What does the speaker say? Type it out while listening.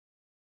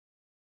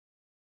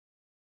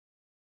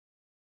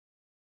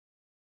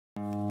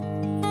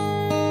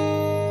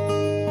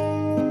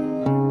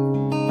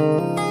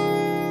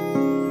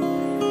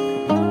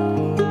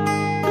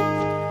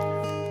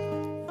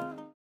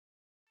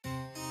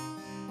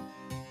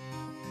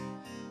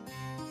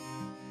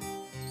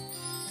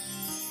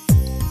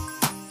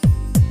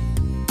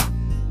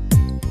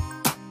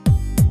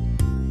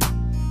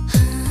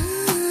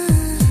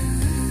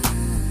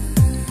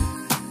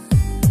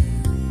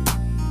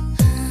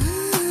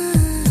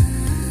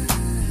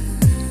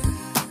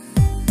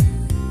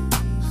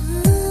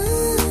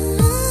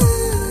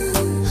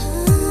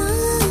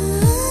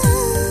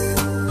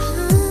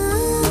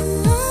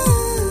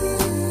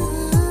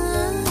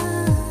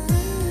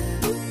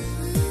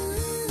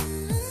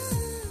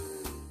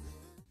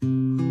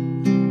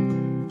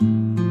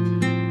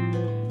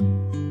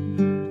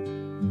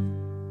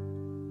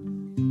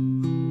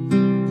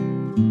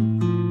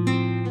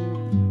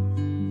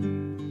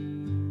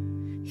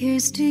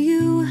Here's to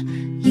you,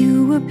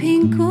 you were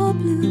pink or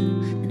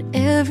blue, and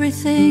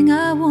everything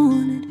I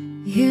wanted.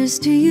 Here's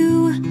to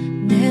you,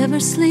 never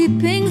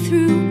sleeping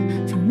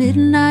through, from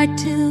midnight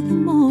till the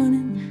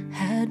morning.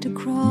 Had to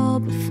crawl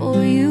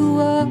before you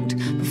walked,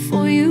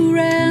 before you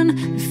ran,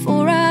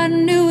 before I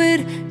knew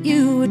it.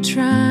 You were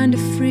trying to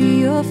free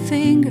your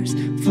fingers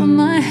from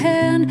my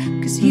hand,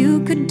 'cause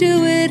you could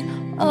do it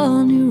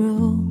on your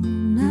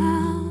own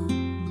now.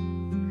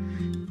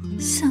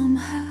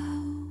 Somehow.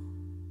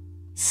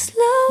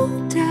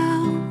 Slow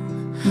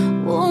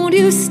down, won't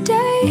you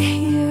stay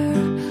here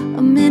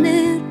a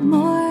minute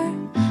more?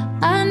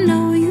 I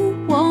know you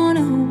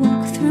wanna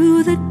walk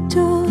through the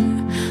door,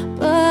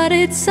 but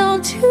it's all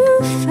too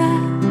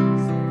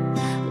fast.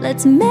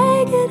 Let's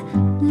make it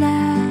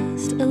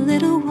last a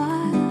little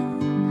while.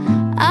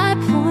 I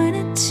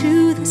pointed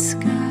to the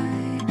sky,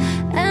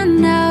 and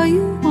now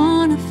you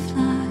wanna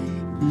fly.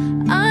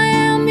 I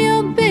am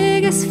your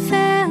biggest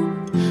fan,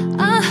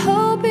 I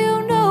hope you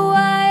know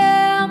I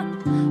am.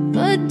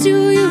 But do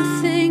you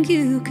think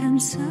you can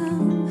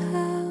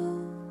somehow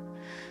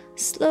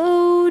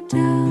slow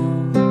down?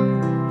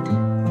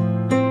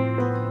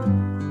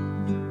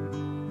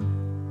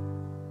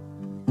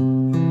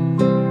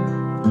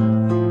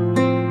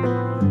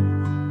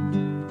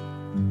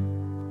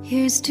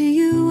 Here's to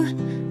you,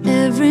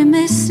 every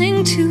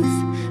missing tooth,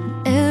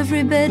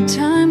 every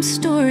bedtime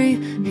story.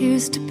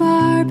 Here's to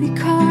Barbie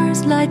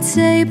cars,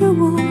 lightsaber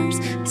wars,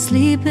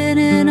 sleeping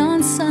in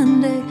on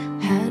Sunday.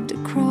 Had to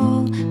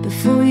crawl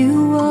before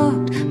you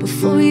walked,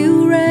 before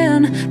you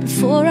ran,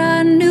 before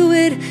I knew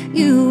it.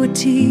 You were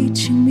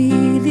teaching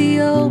me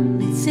the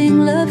only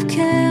thing love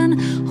can.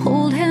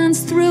 Hold hands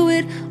through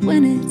it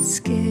when it's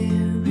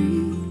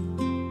scary.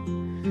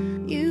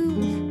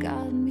 You've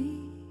got me.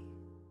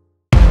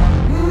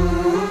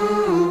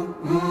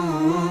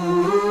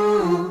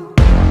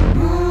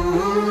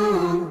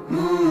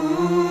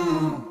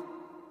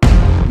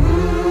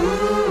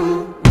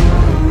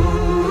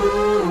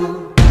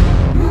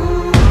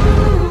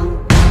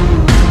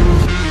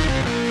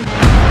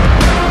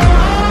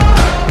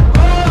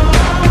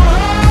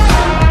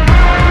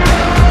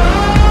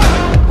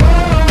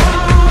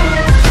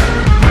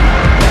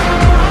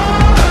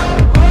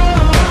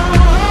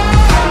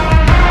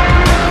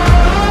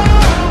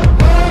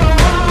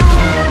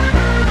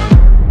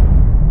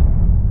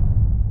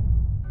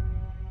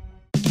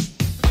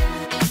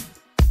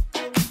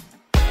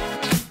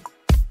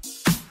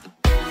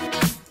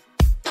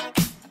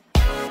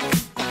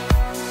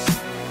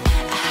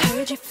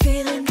 You're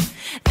feeling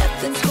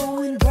nothing's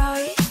going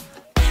right.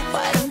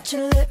 Why don't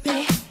you let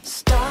me